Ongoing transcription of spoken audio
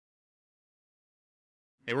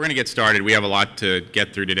Hey, we're going to get started. We have a lot to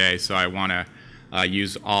get through today, so I want to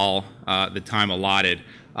use all the time allotted.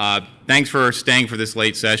 Thanks for staying for this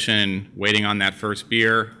late session and waiting on that first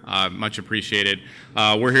beer. Much appreciated.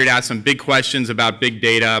 We're here to ask some big questions about big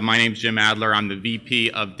data. My name's Jim Adler. I'm the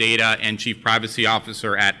VP of Data and Chief Privacy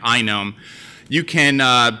Officer at iKnown. You can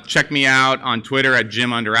check me out on Twitter at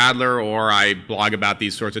Jim_Adler, or I blog about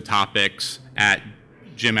these sorts of topics at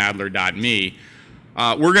jimadler.me.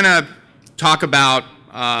 We're going to talk about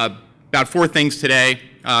four things today,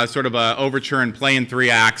 sort of an overture and play in three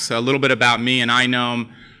acts, a little bit about me and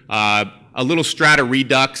iKnown, a little strata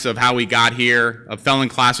redux of how we got here, a felon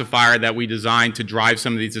classifier that we designed to drive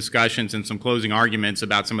some of these discussions, and some closing arguments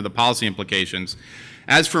about some of the policy implications.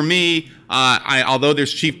 As for me, although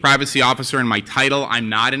there's Chief Privacy Officer in my title, I'm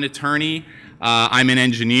not an attorney. I'm an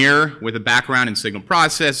engineer with a background in signal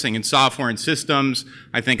processing and software and systems.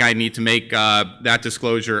 I think I need to make that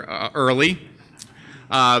disclosure early.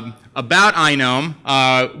 About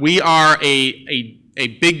iKnown, we are a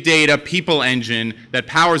big data people engine that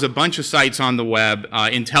powers a bunch of sites on the web,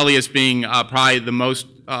 Intellius being probably the most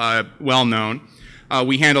well-known.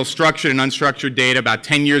 We handle structured and unstructured data, about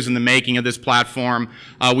 10 years in the making of this platform.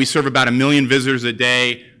 We serve about 1 million visitors a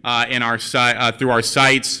day through our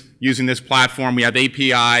sites using this platform. We have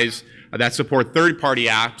APIs that support third-party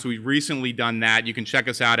apps. We've recently done that. You can check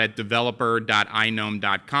us out at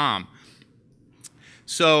developer.iknown.com.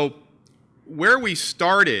 So where we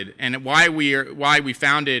started and why we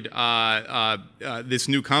founded this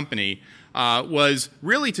new company was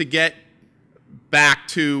really to get back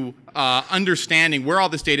to understanding where all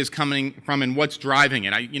this data is coming from and what's driving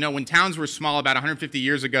it. When towns were small about 150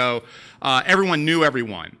 years ago, everyone knew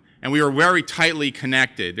everyone, and we were very tightly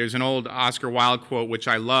connected. There's an old Oscar Wilde quote, which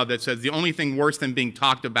I love, that says, "The only thing worse than being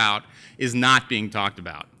talked about is not being talked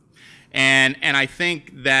about." And I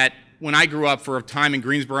think that when I grew up for a time in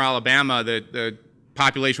Greensboro, Alabama, the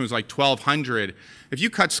population was like 1,200. If you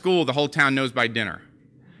cut school, the whole town knows by dinner.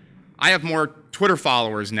 I have more Twitter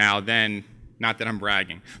followers now than, not that I'm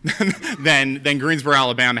bragging, than Greensboro,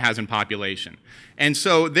 Alabama has in population. And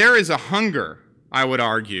so there is a hunger, I would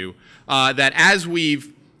argue, that as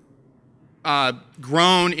we've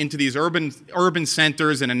grown into these urban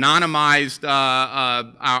centers and anonymized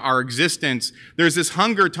our existence, there's this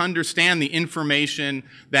hunger to understand the information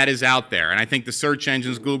that is out there. And I think the search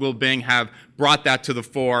engines, Google, Bing, have brought that to the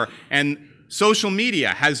fore. And social media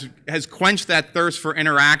has quenched that thirst for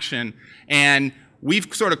interaction. And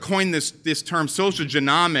we've sort of coined this term social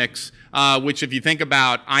genomics, which, if you think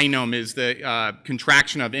about iKnown, is the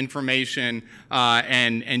contraction of information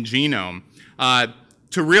and genome.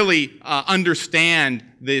 To really understand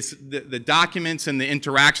the documents and the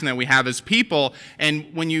interaction that we have as people.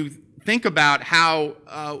 And when you think about how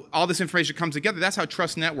all this information comes together, that's how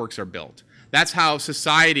trust networks are built. That's how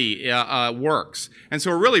society works. And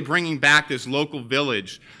so we're really bringing back this local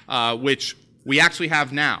village, which we actually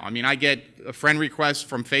have now. I mean, I get a friend request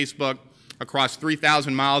from Facebook across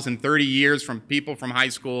 3,000 miles in 30 years from people from high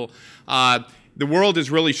school. The world is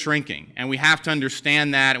really shrinking, and we have to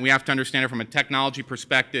understand that, and we have to understand it from a technology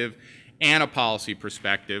perspective and a policy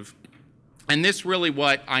perspective. And this really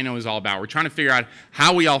what iKnown is all about. We're trying to figure out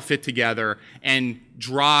how we all fit together and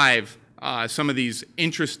drive some of these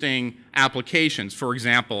interesting applications. For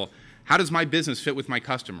example, how does my business fit with my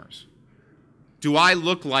customers? Do I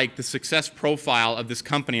look like the success profile of this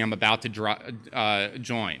company I'm about to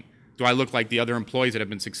join? Do I look like the other employees that have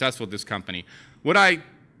been successful at this company? Would I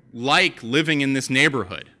like living in this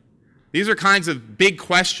neighborhood? These are kinds of big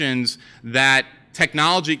questions that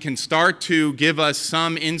technology can start to give us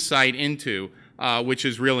some insight into, which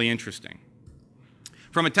is really interesting.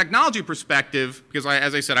 From a technology perspective, because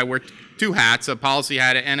as I said, I wear two hats, a policy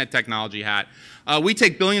hat and a technology hat, we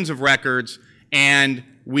take billions of records and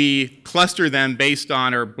we cluster them based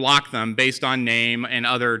on, or block them based on name and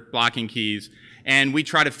other blocking keys, and we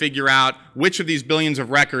try to figure out which of these billions of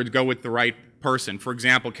records go with the right person. For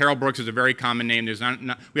example, Carol Brooks is a very common name.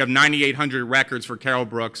 We have 9,800 records for Carol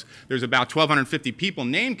Brooks. There's about 1,250 people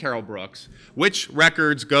named Carol Brooks. Which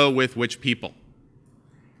records go with which people?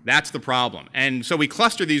 That's the problem. And so we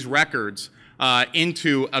cluster these records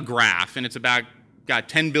into a graph, and it's got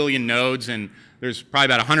 10 billion nodes, and there's probably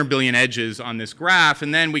about 100 billion edges on this graph,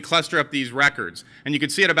 and then we cluster up these records. And you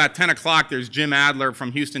can see at about 10 o'clock, there's Jim Adler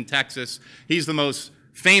from Houston, Texas. He's the most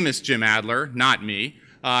famous Jim Adler, not me.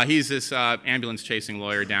 He's this ambulance-chasing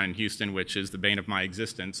lawyer down in Houston, which is the bane of my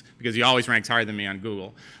existence, because he always ranks higher than me on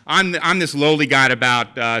Google. I'm this lowly guy at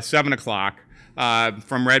about 7 o'clock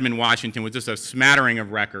from Redmond, Washington, with just a smattering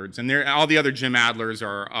of records. And all the other Jim Adlers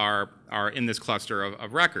are in this cluster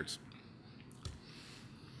of records.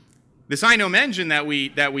 This INOME engine that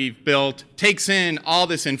we've built takes in all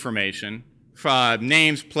this information,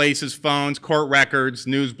 names, places, phones, court records,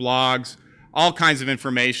 news blogs, all kinds of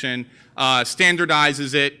information,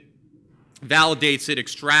 standardizes it, validates it,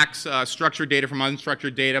 extracts structured data from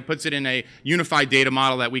unstructured data, puts it in a unified data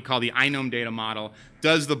model that we call the INOME data model,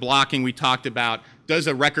 does the blocking we talked about, does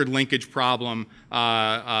a record linkage problem,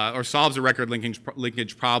 or solves a record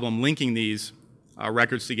linkage problem linking these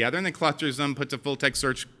records together, and then clusters them, puts a full-text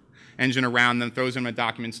search engine around them, throws them in a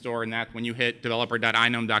document store, and that when you hit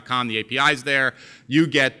developer.inome.com, the API's there, you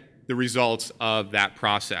get the results of that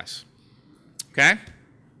process. Okay?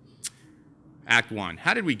 Act 1.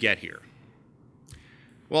 How did we get here?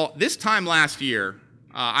 Well, this time last year,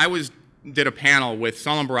 I did a panel with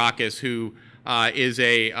Solon Barakis, who is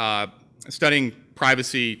studying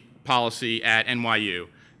privacy policy at NYU,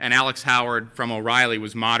 and Alex Howard from O'Reilly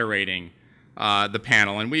was moderating the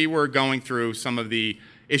panel, and we were going through some of the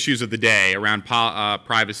issues of the day around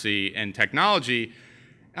privacy and technology.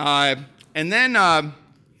 And then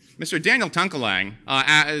Mr. Daniel Tunkelang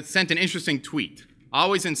sent an interesting tweet,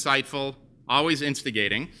 always insightful, always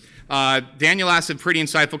instigating. Daniel asked a pretty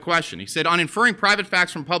insightful question. He said, on inferring private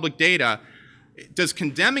facts from public data, does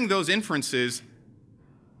condemning those inferences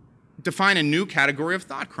define a new category of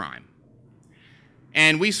thought crime?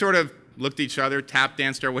 And we sort of looked at each other, tap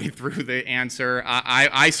danced our way through the answer.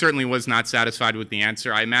 I certainly was not satisfied with the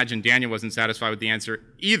answer. I imagine Daniel wasn't satisfied with the answer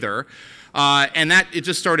either. And it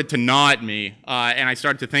just started to gnaw at me, and I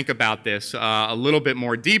started to think about this a little bit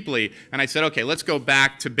more deeply. And I said, okay, let's go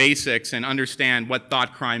back to basics and understand what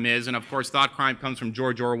thought crime is. And of course, thought crime comes from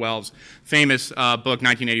George Orwell's famous book,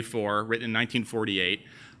 1984, written in 1948.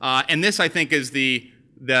 And this, I think, is the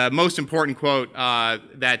most important quote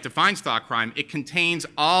that defines thought crime. It contains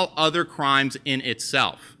all other crimes in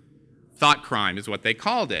itself. Thought crime is what they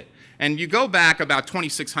called it. And you go back about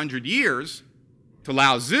 2,600 years to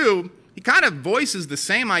Lao Tzu, he kind of voices the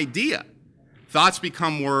same idea. Thoughts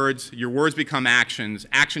become words, your words become actions,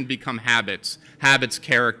 actions become habits, habits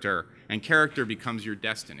character, and character becomes your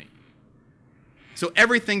destiny. So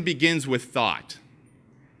everything begins with thought.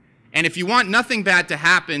 And if you want nothing bad to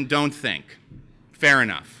happen, don't think. Fair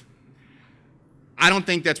enough. I don't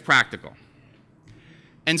think that's practical.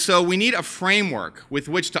 And so we need a framework with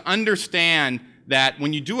which to understand that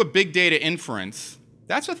when you do a big data inference,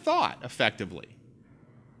 that's a thought, effectively.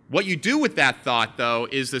 What you do with that thought, though,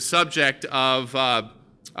 is the subject of,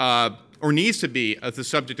 or needs to be, the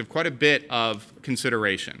subject of quite a bit of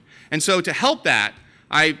consideration. And so to help that,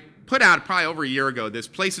 I put out probably over a year ago this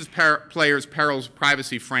Places, Players, Perils,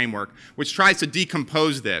 Privacy Framework, which tries to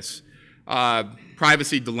decompose this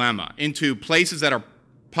privacy dilemma into places that are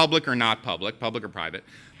public or not public, public or private,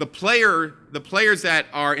 the players that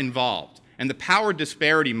are involved, and the power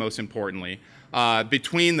disparity, most importantly,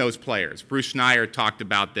 between those players. Bruce Schneier talked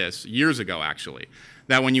about this years ago, actually,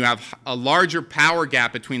 that when you have a larger power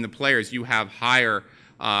gap between the players, you have higher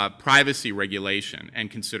privacy regulation and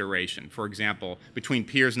consideration. For example, between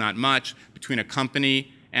peers, not much, between a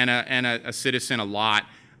company and a citizen, a lot,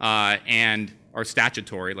 or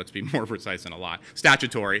statutory, let's be more precise than a lot,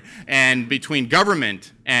 statutory, and between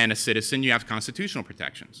government and a citizen, you have constitutional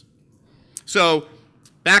protections. So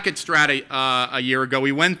back at Strata a year ago,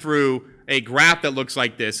 we went through a graph that looks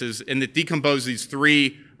like this, and it decomposes these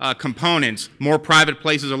three components: more private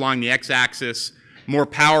places along the x-axis, more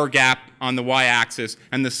power gap on the y-axis,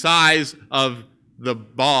 and the size of the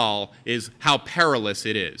ball is how perilous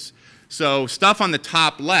it is. So stuff on the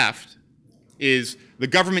top left is the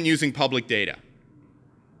government using public data.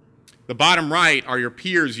 The bottom right are your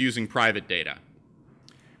peers using private data.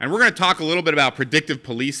 And we're going to talk a little bit about predictive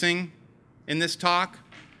policing in this talk.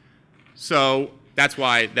 So that's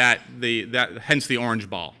why hence the orange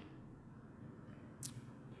ball.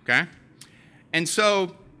 Okay? And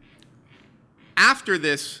so after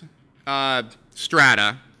this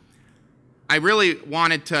strata, I really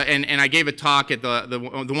wanted to, and I gave a talk at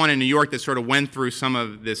the one in New York that sort of went through some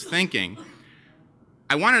of this thinking.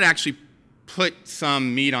 I wanted to actually put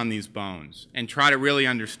some meat on these bones and try to really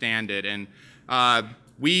understand it. And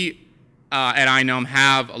we at INOME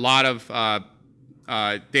have a lot of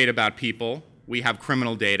data about people. We have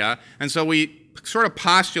criminal data. And so we sort of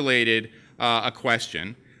postulated a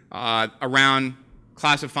question around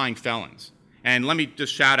classifying felons. And let me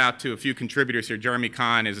just shout out to a few contributors here. Jeremy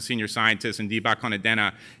Kahn is a senior scientist, and Deepak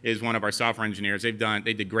Konadena is one of our software engineers. They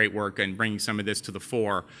did great work in bringing some of this to the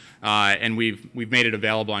fore, and we've made it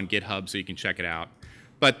available on GitHub so you can check it out.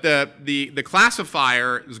 But the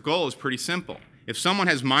classifier's goal is pretty simple. If someone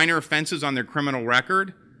has minor offenses on their criminal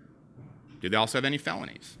record, do they also have any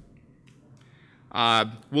felonies?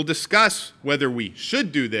 We'll discuss whether we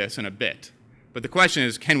should do this in a bit, but the question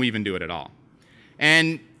is, can we even do it at all?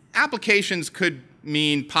 And applications could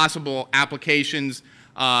mean possible applications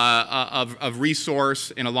of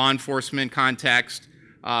resource in a law enforcement context,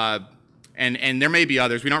 and there may be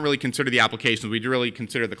others. We don't really consider the applications. We really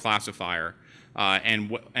consider the classifier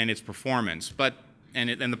and its performance,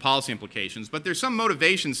 and the policy implications. But there's some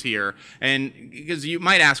motivations here, and because you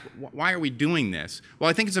might ask, why are we doing this? Well,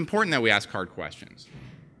 I think it's important that we ask hard questions,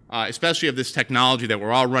 especially of this technology that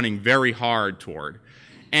we're all running very hard toward.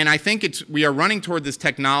 And I think we are running toward this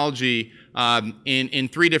technology in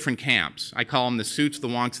three different camps. I call them the suits, the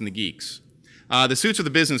wonks, and the geeks. The suits are the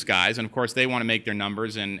business guys, and of course they want to make their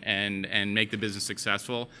numbers and make the business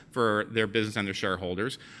successful for their business and their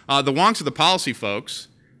shareholders. The wonks are the policy folks,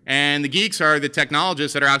 and the geeks are the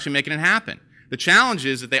technologists that are actually making it happen. The challenge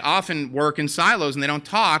is that they often work in silos and they don't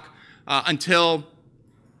talk until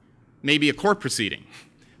maybe a court proceeding,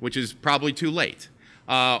 which is probably too late,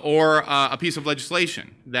 or a piece of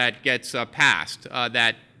legislation that gets passed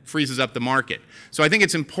that freezes up the market. So I think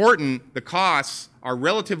it's important the costs are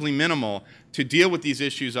relatively minimal to deal with these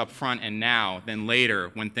issues up front and now than later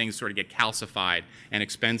when things sort of get calcified and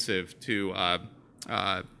expensive to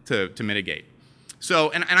mitigate.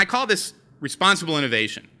 So, and I call this responsible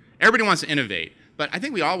innovation. Everybody wants to innovate, but I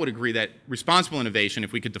think we all would agree that responsible innovation,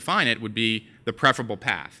 if we could define it, would be the preferable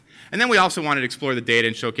path. And then we also wanted to explore the data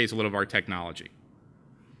and showcase a little of our technology.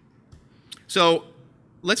 So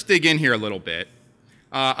let's dig in here a little bit.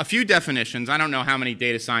 A few definitions. I don't know how many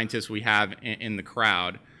data scientists we have in the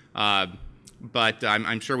crowd, but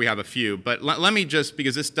I'm sure we have a few. But let me just,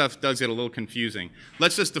 because this stuff does get a little confusing,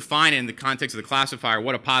 let's just define in the context of the classifier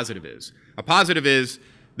what a positive is. A positive is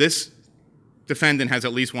this defendant has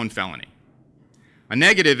at least one felony. A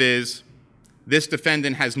negative is this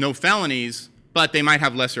defendant has no felonies, but they might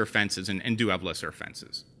have lesser offenses and do have lesser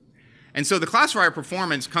offenses. And so the classifier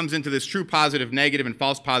performance comes into this true positive negative and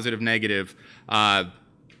false positive negative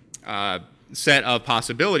set of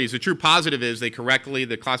possibilities. The true positive is the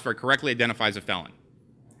classifier correctly identifies a felon.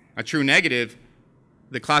 A true negative,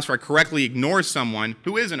 the classifier correctly ignores someone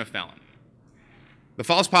who isn't a felon. The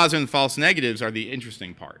false positive and false negatives are the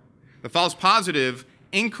interesting part. The false positive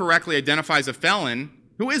incorrectly identifies a felon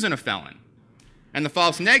who isn't a felon. And the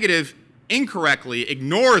false negative incorrectly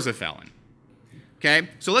ignores a felon. Okay?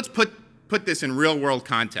 So let's put this in real-world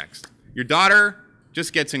context. Your daughter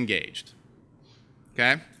just gets engaged.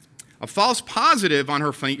 Okay? A false positive on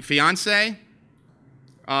her fiancé,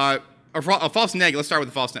 a false negative, let's start with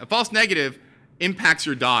the false negative. A false negative impacts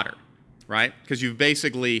your daughter, right? Because you've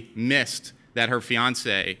basically missed that her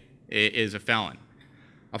fiancé is a felon.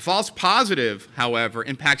 A false positive, however,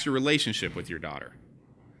 impacts your relationship with your daughter.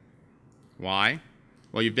 Why?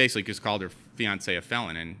 Well, you've basically just called her fiancé a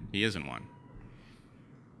felon, and he isn't one.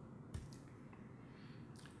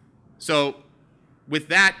 So with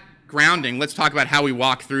that grounding, let's talk about how we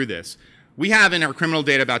walk through this. We have in our criminal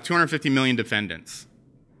data about 250 million defendants.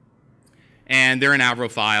 And they're in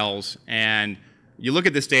Avro files, and you look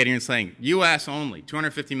at this data and you're saying, US only,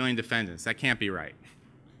 250 million defendants. That can't be right.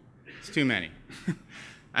 It's too many.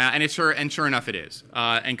 and sure enough it is,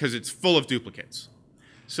 and because it's full of duplicates.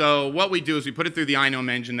 So what we do is we put it through the INOM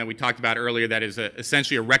engine that we talked about earlier that is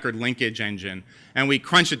essentially a record linkage engine, and we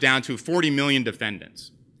crunch it down to 40 million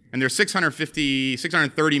defendants. And there's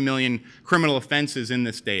 630 million criminal offenses in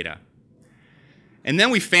this data. And then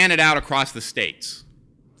we fan it out across the states.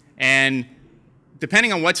 And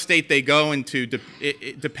depending on what state they go into,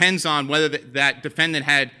 it depends on whether that defendant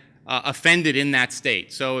had offended in that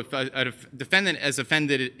state. So if a defendant has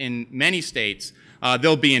offended in many states,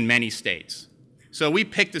 they'll be in many states. So we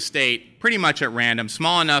picked a state pretty much at random,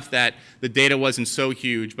 small enough that the data wasn't so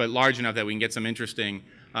huge, but large enough that we can get some interesting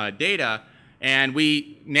data. And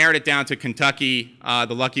we narrowed it down to Kentucky,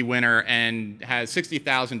 the lucky winner, and has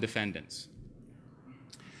 60,000 defendants.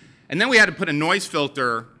 And then we had to put a noise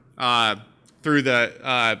filter through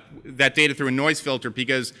that data through a noise filter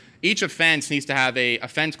because each offense needs to have a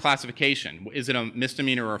offense classification. Is it a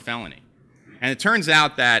misdemeanor or a felony? And it turns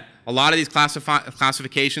out that a lot of these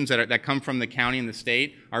classifications that come from the county and the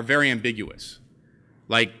state are very ambiguous.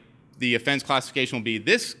 Like the offense classification will be,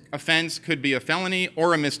 this offense could be a felony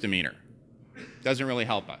or a misdemeanor. Doesn't really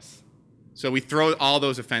help us. So we throw all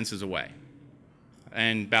those offenses away.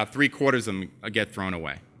 And about 3/4 of them get thrown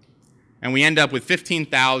away. And we end up with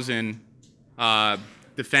 15,000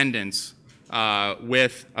 defendants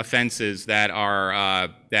with offenses that are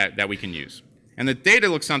that we can use. And the data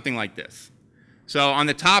looks something like this. So on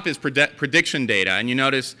the top is prediction data, and you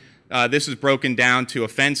notice this is broken down to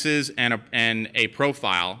offenses and a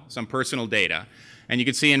profile, some personal data. And you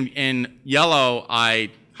can see in yellow, I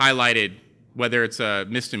highlighted whether it's a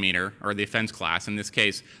misdemeanor or the offense class. In this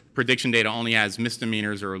case, prediction data only has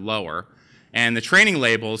misdemeanors or lower. And the training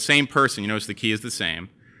label, same person. You notice the key is the same.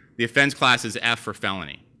 The offense class is F for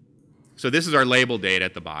felony. So this is our label data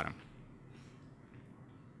at the bottom.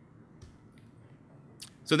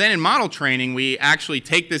 So then in model training, we actually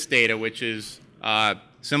take this data, which is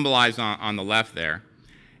symbolized on the left there,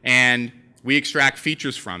 and we extract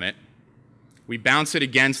features from it. We bounce it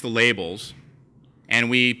against the labels, and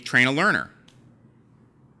we train a learner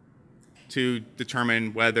to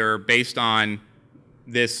determine whether, based on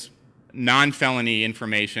this non-felony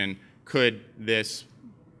information, could this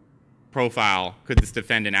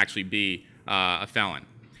defendant actually be a felon.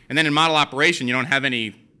 And then in model operation, you don't have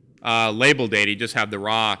any label data, you just have the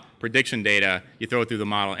raw prediction data, you throw it through the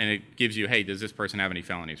model, and it gives you, hey, does this person have any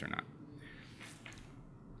felonies or not?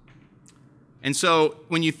 And so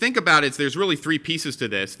when you think about it, there's really three pieces to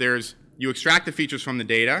this. There's, you extract the features from the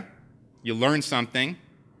data, you learn something,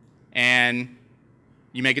 and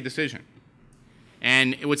you make a decision.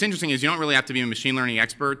 And what's interesting is you don't really have to be a machine learning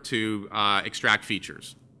expert to extract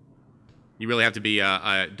features. You really have to be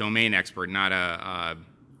a domain expert, not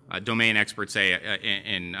a domain expert, say,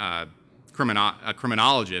 in a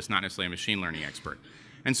criminologist, not necessarily a machine learning expert.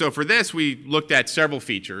 And so for this, we looked at several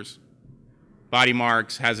features. Body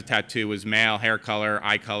marks, has a tattoo, was male, hair color,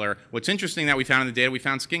 eye color. What's interesting that we found in the data, we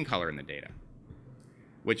found skin color in the data,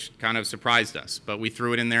 which kind of surprised us, but we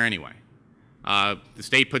threw it in there anyway. The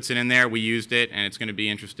state puts it in there, we used it, and it's going to be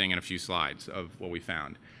interesting in a few slides of what we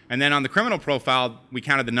found. And then on the criminal profile, we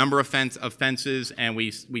counted the number of offenses, and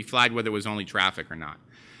we flagged whether it was only traffic or not.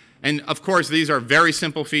 And of course, these are very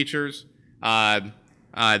simple features, and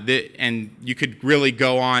you could really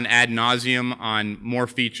go on ad nauseum on more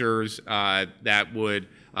features that would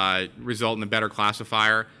result in a better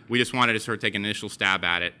classifier. We just wanted to sort of take an initial stab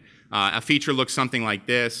at it. A feature looks something like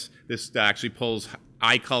this. This actually pulls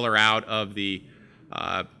eye color out of the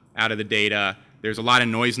data. There's a lot of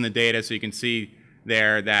noise in the data, so you can see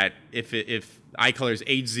there that if eye color is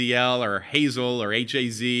HZL or Hazel or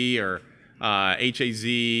HAZ or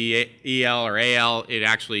HAZEL or AL, it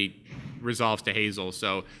actually resolves to Hazel.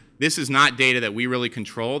 So this is not data that we really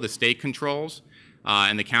control. The state controls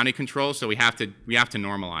and the county controls. So we have to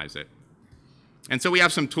normalize it. And so we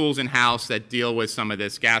have some tools in-house that deal with some of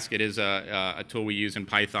this. Gasket is a tool we use in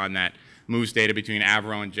Python that moves data between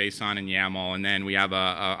Avro and JSON and YAML. And then we have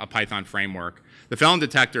a Python framework. The felon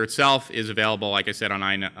detector itself is available, like I said, on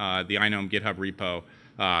the iKnowme GitHub repo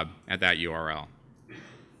at that URL.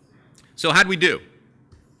 So how'd we do?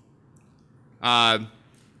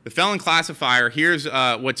 The felon classifier, here's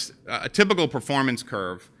what's a typical performance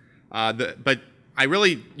curve. But I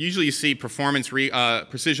really usually see performance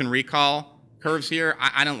precision recall curves here.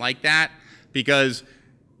 I don't like that because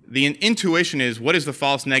the intuition is what is the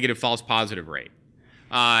false negative, false positive rate.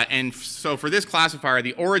 And so for this classifier,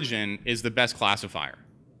 the origin is the best classifier.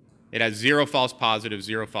 It has 0 false positives,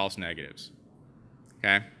 0 false negatives.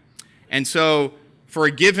 Okay? And so for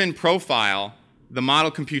a given profile, the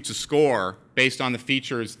model computes a score based on the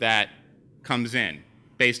features that comes in,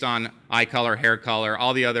 based on eye color, hair color,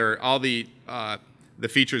 all the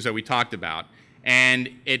features that we talked about, and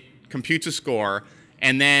it computes a score,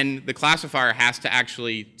 and then the classifier has to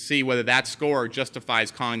actually see whether that score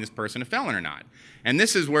justifies calling this person a felon or not. And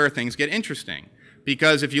this is where things get interesting,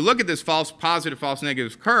 because if you look at this false positive, false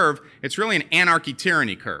negative curve, it's really an anarchy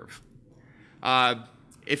tyranny curve.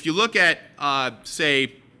 If you look at,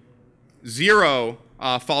 say, 0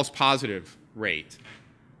 false positive rate,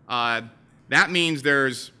 that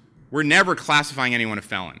means we're never classifying anyone a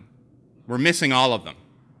felon. We're missing all of them.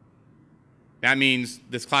 That means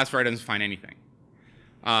this classifier doesn't find anything.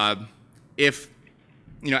 If,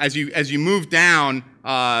 as you move down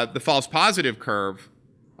the false positive curve,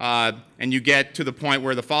 and you get to the point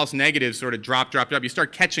where the false negatives sort of drop, you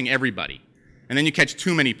start catching everybody. And then you catch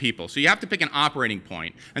too many people. So you have to pick an operating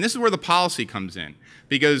point. And this is where the policy comes in.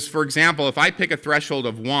 Because, for example, if I pick a threshold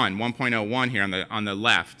of 1.01 here on the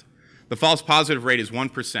left, the false positive rate is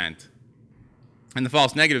 1%. And the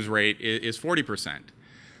false negatives rate is 40%.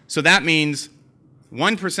 So that means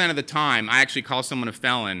 1% of the time I actually call someone a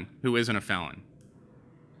felon who isn't a felon.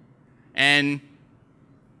 And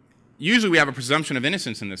usually we have a presumption of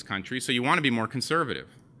innocence in this country, so you want to be more conservative.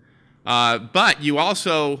 But you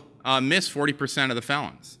also miss 40% of the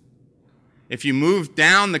felons. If you move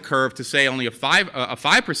down the curve to say only a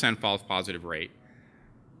 5% false positive rate,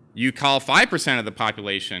 you call 5% of the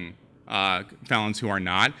population felons who are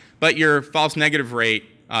not, but your false negative rate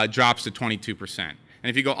drops to 22%. And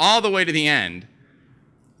if you go all the way to the end,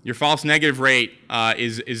 your false negative rate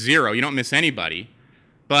is 0. You don't miss anybody,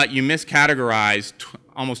 but you miscategorize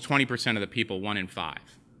almost 20% of the people, 1 in 5.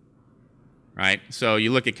 Right? So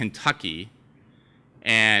you look at Kentucky,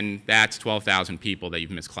 and that's 12,000 people that you've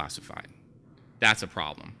misclassified. That's a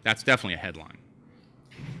problem. That's definitely a headline.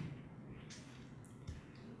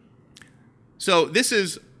 So this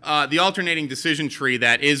is the alternating decision tree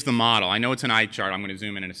that is the model. I know it's an eye chart. I'm going to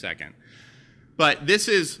zoom in a second. But this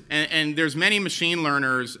is, and there's many machine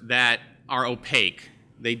learners that are opaque.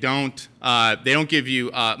 They don't give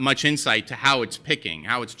you much insight to how it's picking,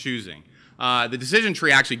 how it's choosing. The decision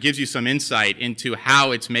tree actually gives you some insight into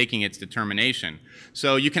how it's making its determination.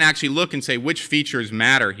 So you can actually look and say which features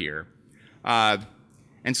matter here. And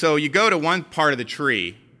so you go to one part of the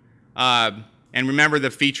tree, and remember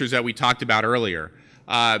the features that we talked about earlier.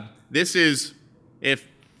 This is if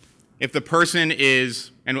the person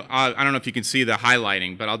is, and I don't know if you can see the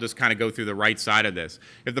highlighting, but I'll just kind of go through the right side of this.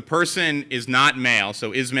 If the person is not male,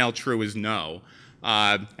 so is male true is no,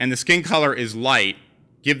 and the skin color is light,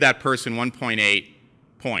 give that person 1.8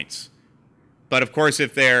 points. But of course,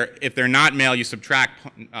 if they're not male, you subtract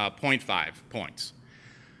 0.5 points.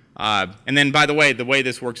 And then, by the way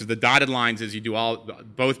this works is the dotted lines is you do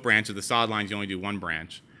both branches. The solid lines, you only do one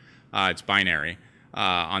branch. It's binary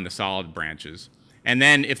on the solid branches. And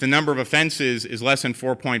then if the number of offenses is less than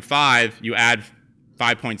 4.5, you add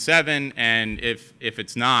 5.7. And if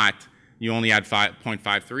it's not, you only add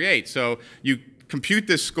 5.538. So you compute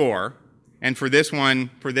this score. And for this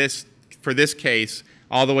one, for this case,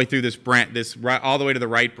 all the way through all the way to the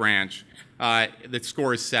right branch, the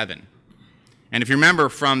score is 7. And if you remember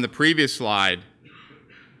from the previous slide,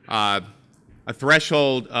 a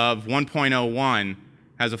threshold of 1.01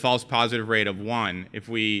 has a false positive rate of 1.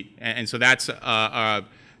 And so that's a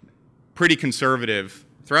pretty conservative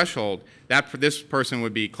threshold. This person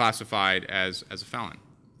would be classified as a felon.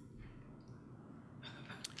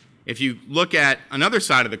 If you look at another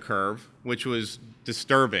side of the curve, which was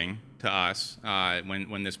disturbing to us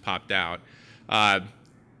when this popped out,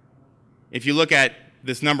 if you look at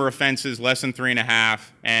this number of offenses less than 3.5,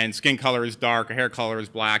 and skin color is dark, or hair color is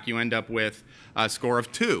black, you end up with a score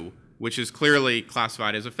of 2, which is clearly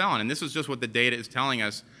classified as a felon. And this is just what the data is telling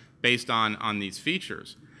us based on these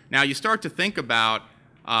features. Now you start to think about,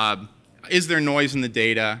 is there noise in the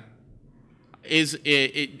data?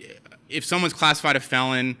 If someone's classified a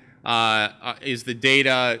felon, is the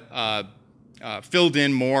data filled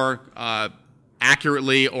in more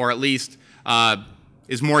accurately, or at least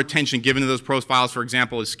is more attention given to those profiles? For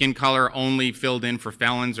example, is skin color only filled in for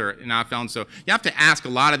felons or not felons? So you have to ask a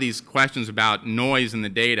lot of these questions about noise in the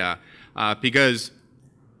data because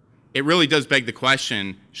it really does beg the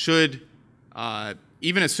question, should,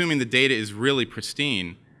 even assuming the data is really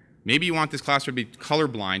pristine, maybe you want this class to be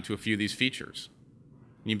colorblind to a few of these features.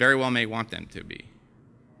 You very well may want them to be,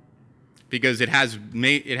 because it has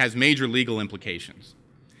major legal implications.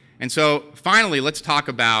 And so finally, let's talk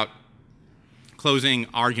about closing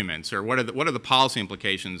arguments, or what are the policy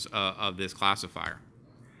implications of this classifier.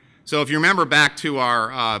 So if you remember back to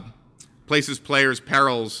our places, players,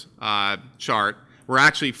 perils chart, we're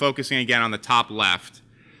actually focusing again on the top left.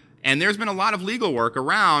 And there's been a lot of legal work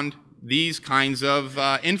around these kinds of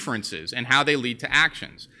inferences and how they lead to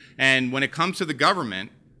actions. And when it comes to the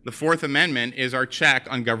government, the Fourth Amendment is our check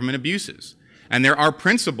on government abuses. And there are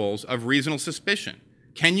principles of reasonable suspicion.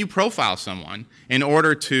 Can you profile someone in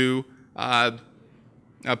order to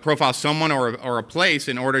profile someone or a place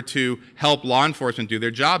in order to help law enforcement do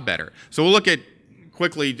their job better? So we'll look at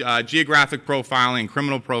quickly geographic profiling,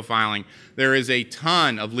 criminal profiling. There is a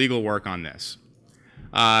ton of legal work on this.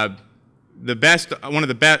 One of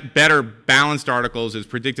the better balanced articles is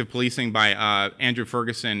Predictive Policing by Andrew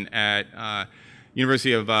Ferguson at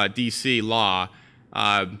University of DC Law.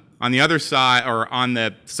 On the other side, or on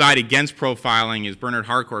the side against profiling, is Bernard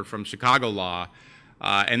Harcourt from Chicago Law.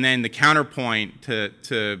 And then the counterpoint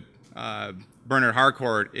to Bernard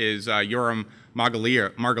Harcourt is Yoram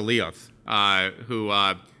Margaliev, who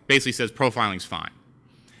basically says profiling's fine.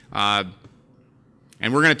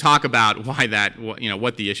 And we're going to talk about why that,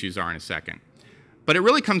 what the issues are in a second. But it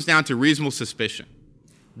really comes down to reasonable suspicion.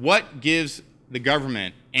 What gives the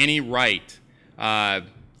government any right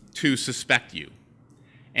to suspect you?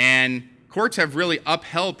 And courts have really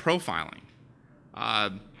upheld profiling.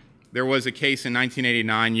 There was a case in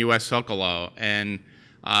 1989, U.S. Sokolow, and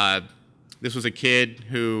this was a kid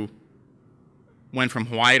who went from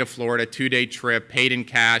Hawaii to Florida, 2-day trip, paid in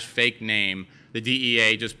cash, fake name. The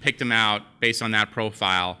DEA just picked him out based on that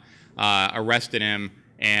profile, arrested him,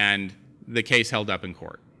 and the case held up in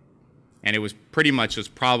court. And it was pretty much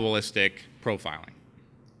just probabilistic profiling.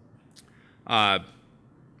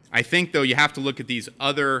 I think, though, you have to look at these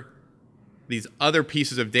other these other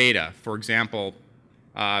pieces of data. For example,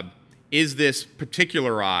 is this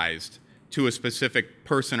particularized to a specific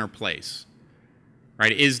person or place?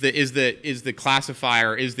 Right? Is the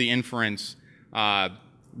classifier, is the inference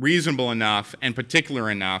reasonable enough and particular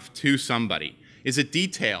enough to somebody? Is it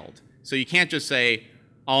detailed? So you can't just say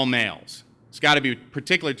all males. It's got to be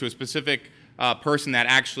particular to a specific person that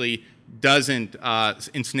actually doesn't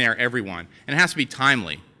ensnare everyone. And it has to be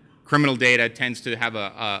timely. Criminal data tends to have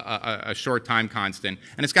a short time constant,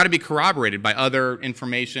 and it's got to be corroborated by other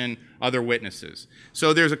information, other witnesses.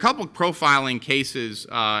 So there's a couple of profiling cases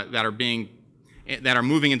that are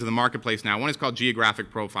moving into the marketplace now. One is called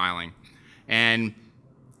geographic profiling, and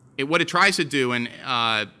what it tries to do, and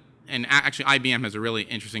actually IBM has a really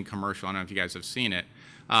interesting commercial. I don't know if you guys have seen it,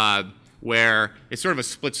 where it's sort of a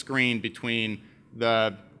split screen between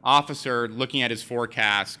the officer looking at his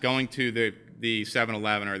forecast, going to the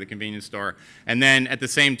 7-Eleven or the convenience store, and then at the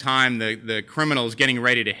same time the criminal is getting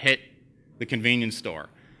ready to hit the convenience store.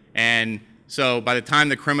 And so by the time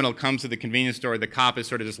the criminal comes to the convenience store, the cop is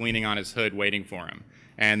sort of just leaning on his hood waiting for him.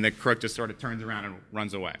 And the crook just sort of turns around and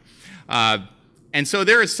runs away. And so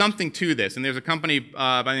there is something to this. And there's a company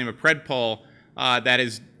by the name of Predpol that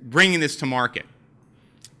is bringing this to market.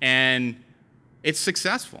 And it's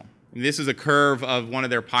successful. And this is a curve of one of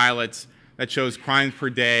their pilots that shows crimes per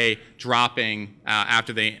day dropping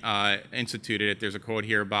after they instituted it. There's a quote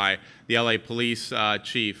here by the LA police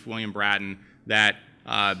chief, William Bratton, that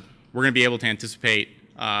we're going to be able to anticipate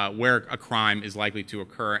where a crime is likely to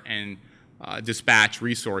occur and dispatch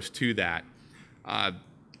resource to that.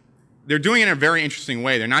 They're doing it in a very interesting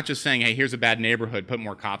way. They're not just saying, hey, here's a bad neighborhood, put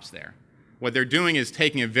more cops there. What they're doing is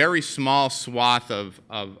taking a very small swath of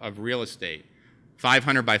real estate,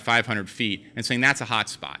 500 by 500 feet, and saying that's a hot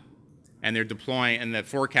spot. And they're deploying, and the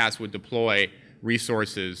forecast would deploy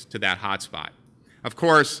resources to that hot spot. Of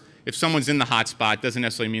course, if someone's in the hot spot, doesn't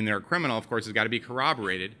necessarily mean they're a criminal. Of course, it's got to be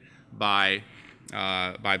corroborated by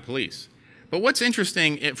police. But what's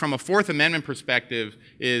interesting from a Fourth Amendment perspective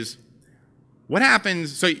is what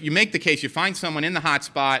happens. So you make the case, you find someone in the hot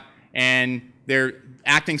spot, and they're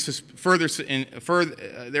acting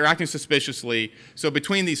they're acting suspiciously. So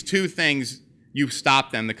between these two things, you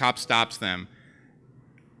stop them. The cop stops them.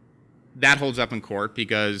 That holds up in court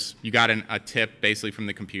because you got a tip basically from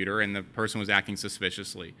the computer and the person was acting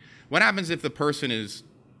suspiciously. What happens if the person is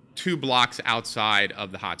 2 blocks outside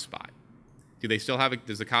of the hot spot? Does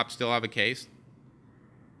the cop still have a case?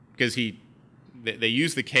 Because they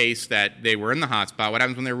use the case that they were in the hot spot. What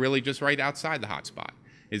happens when they're really just right outside the hot spot?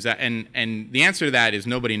 And the answer to that is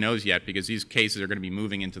nobody knows yet because these cases are going to be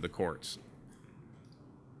moving into the courts.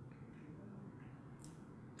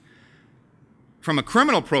 From a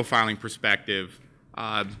criminal profiling perspective,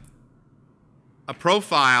 a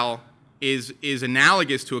profile is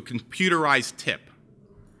analogous to a computerized tip.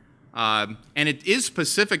 And it is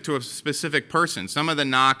specific to a specific person. Some of the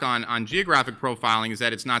knock on geographic profiling is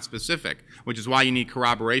that it's not specific, which is why you need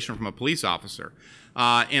corroboration from a police officer.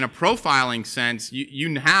 In a profiling sense,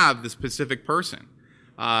 you have the specific person.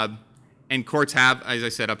 And courts have, as I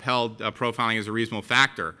said, upheld profiling as a reasonable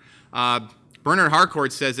factor. Bernard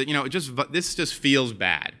Harcourt says that, this just feels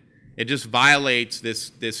bad. It just violates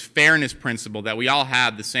this fairness principle that we all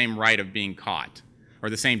have the same right of being caught,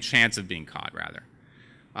 or the same chance of being caught, rather.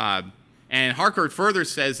 And Harcourt further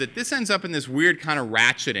says that this ends up in this weird kind of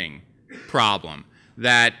ratcheting problem,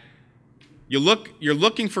 that you're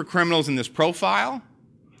looking for criminals in this profile,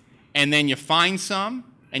 and then you find some,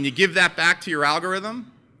 and you give that back to your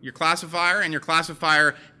algorithm, your classifier, and your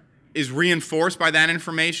classifier is reinforced by that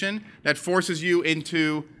information that forces you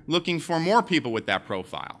into looking for more people with that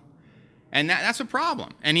profile. And that's a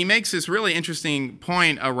problem. And he makes this really interesting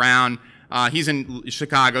point around, he's in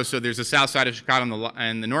Chicago, so there's the south side of Chicago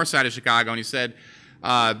and the north side of Chicago, and he said,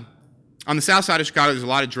 on the south side of Chicago, there's a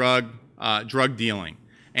lot of drug dealing.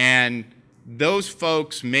 And those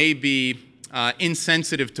folks may be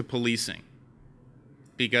insensitive to policing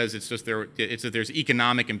because it's just that there's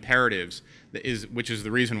economic imperatives, which is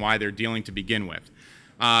the reason why they're dealing to begin with.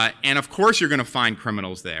 And of course you're going to find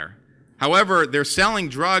criminals there. However, they're selling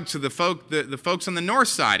drugs to the folks on the north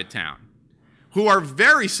side of town who are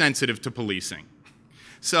very sensitive to policing.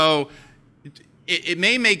 So it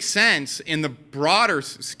may make sense in the broader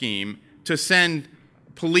scheme to send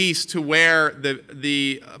police to where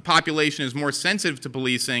the population is more sensitive to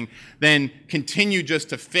policing than continue just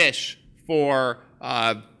to fish for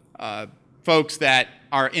folks that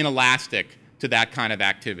are inelastic to that kind of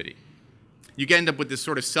activity. You end up with this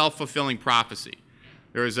sort of self-fulfilling prophecy.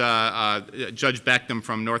 There was Judge Beckham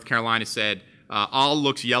from North Carolina said, all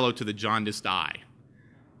looks yellow to the jaundiced eye.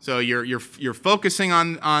 So you're focusing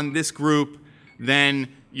on this group, then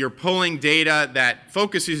you're pulling data that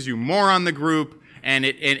focuses you more on the group, and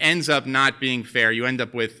it ends up not being fair. You end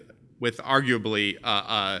up with arguably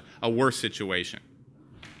a worse situation.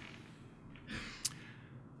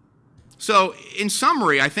 So in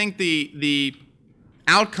summary, I think the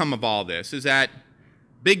outcome of all this is that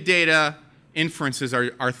big data inferences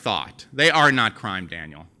are thought. They are not crime,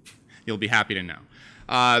 Daniel. You'll be happy to know.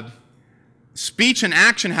 Speech and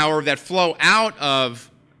action, however, that flow out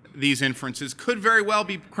of these inferences could very well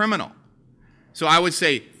be criminal. So I would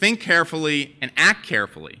say think carefully and act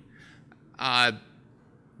carefully.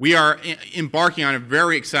 We are embarking on a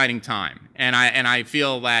very exciting time, and I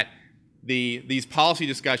feel that these policy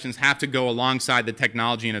discussions have to go alongside the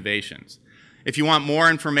technology innovations. If you want more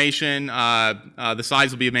information, the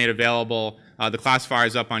slides will be made available. The classifier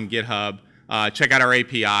is up on GitHub. Check out our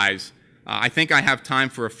APIs. I think I have time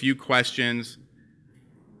for a few questions,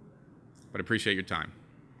 but I appreciate your time.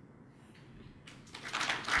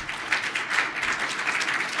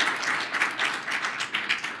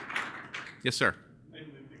 Yes, sir. And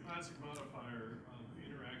the classic modifier of the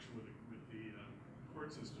interaction with the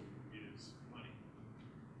court system is money.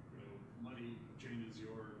 You know, money changes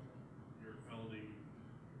your felony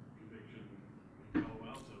conviction in Palo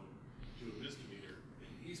Alto to a misdemeanor in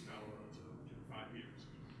East Palo Alto to 5 years.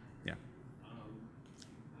 Yeah.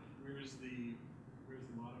 Where's the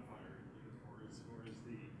modifier, or is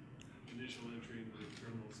the initial entry into the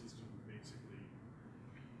criminal system basically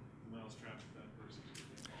mousetrapped that person?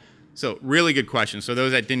 So really good question. So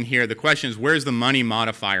those that didn't hear, the question is, where's the money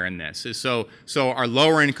modifier in this? So are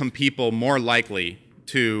lower income people more likely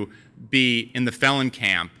to be in the felon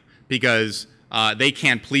camp because they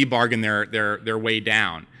can't plea bargain their way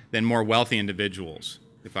down than more wealthy individuals,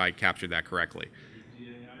 if I captured that correctly?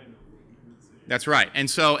 That's right. And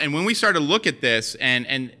when we start to look at this,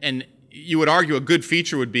 and you would argue a good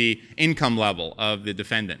feature would be income level of the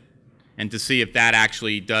defendant, and to see if that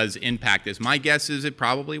actually does impact this. My guess is it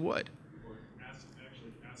probably would. Or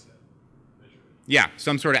actually asset measurement. Yeah,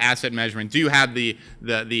 some sort of asset measurement. Do you have the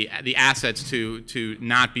assets to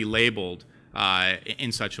not be labeled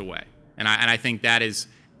in such a way? And I think that is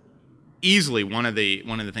easily one of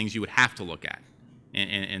the things you would have to look at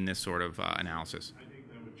in this sort of analysis. I think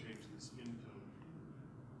that would change the skin tone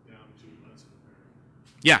down to less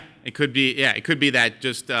apparent. Yeah, it could be. Yeah, it could be that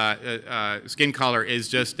just skin color is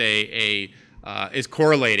just is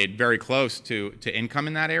correlated very close to income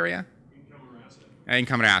in that area. Income or asset.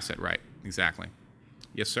 Income or asset, right? Exactly.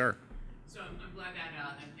 Yes, sir. So I'm glad that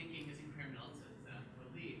that thinking is in criminals as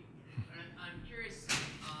a lead. But I'm curious,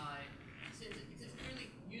 since it's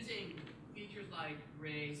clearly using features like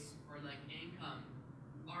race or like income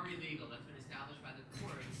are illegal. That's been established by the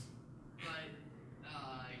courts, but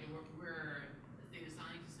we're data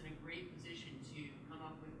scientists in a great position to come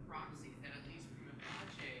up with proxies that at least prima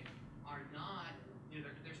facie are not,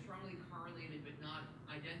 they're strongly correlated but not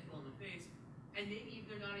identical in the face. And maybe if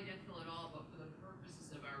they're not identical at all, but for the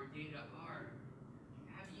purposes of our data are,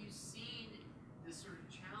 have you seen this sort of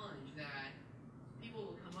challenge that people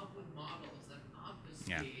will come up with models that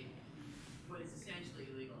obfuscate what is essentially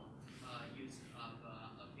illegal use of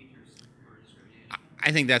features for discrimination?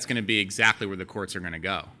 I think that's going to be exactly where the courts are going to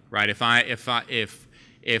go, right? If I'm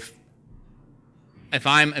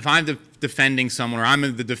defending someone, or I'm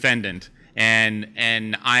the defendant, and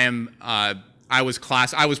I was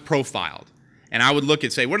profiled, and I would look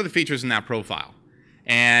at, say, what are the features in that profile?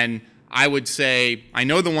 And I would say, I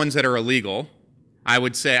know the ones that are illegal. I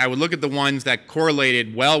would look at the ones that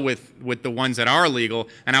correlated well with the ones that are illegal,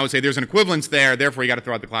 and I would say there's an equivalence there, therefore you got to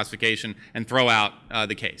throw out the classification and throw out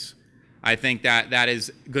the case. I think that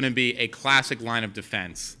is going to be a classic line of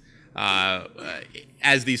defense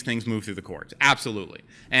as these things move through the courts. Absolutely.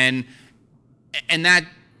 And that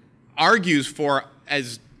argues for,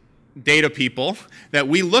 as data people, that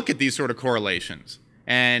we look at these sort of correlations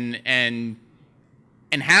and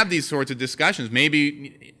have these sorts of discussions.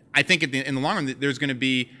 Maybe, I think in the long run, there's going to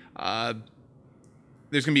be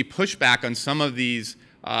pushback on some of these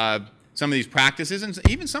practices and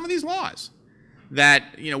even some of these laws. That,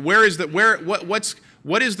 what is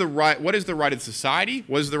the right of society?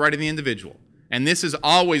 What is the right of the individual? And this is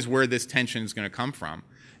always where this tension is going to come from.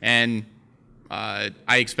 And I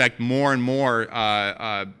expect more and more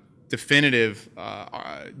definitive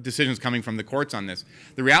decisions coming from the courts on this.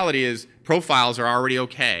 The reality is profiles are already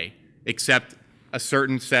okay, except a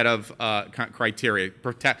certain set of criteria,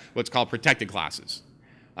 what's called protected classes.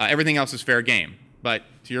 Everything else is fair game. But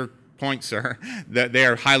to your point, sir, that they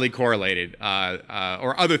are highly correlated,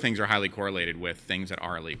 or other things are highly correlated with things that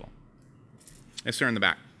are illegal. Yes, sir, in the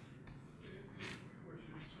back.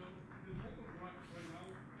 So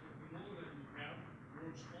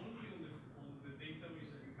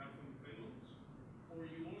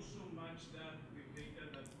match that with data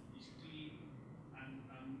that is clean? And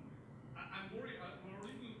I'm worried. I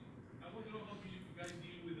want to know how you guys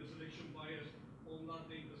deal with the selection bias on that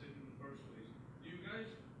data set in the first place. Do you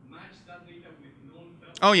guys match that data with known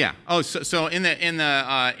felons? Oh yeah. Oh, so in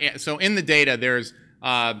the data, there's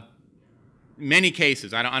many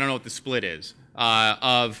cases. I don't know what the split is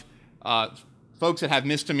of folks that have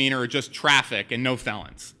misdemeanor or just traffic and no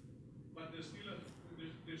felons. But there's still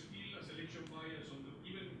a selection bias on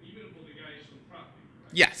even for the guys on traffic.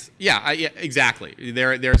 Right? Yes. Yeah. Yeah. Exactly.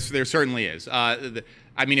 There certainly is.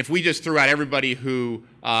 I mean, if we just threw out everybody who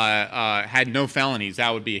had no felonies, that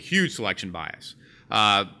would be a huge selection bias.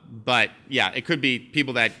 But yeah, it could be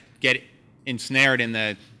people that get ensnared in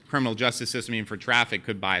the criminal justice system, even for traffic,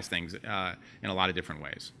 could bias things in a lot of different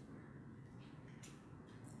ways.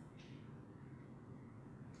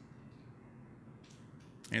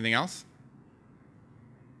 Anything else?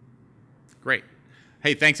 Great.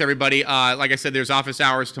 Hey, thanks everybody. Like I said, there's office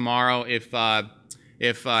hours tomorrow. If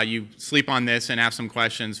you sleep on this and have some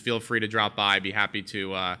questions, feel free to drop by. I'd be happy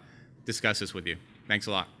to discuss this with you. Thanks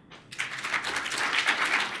a lot.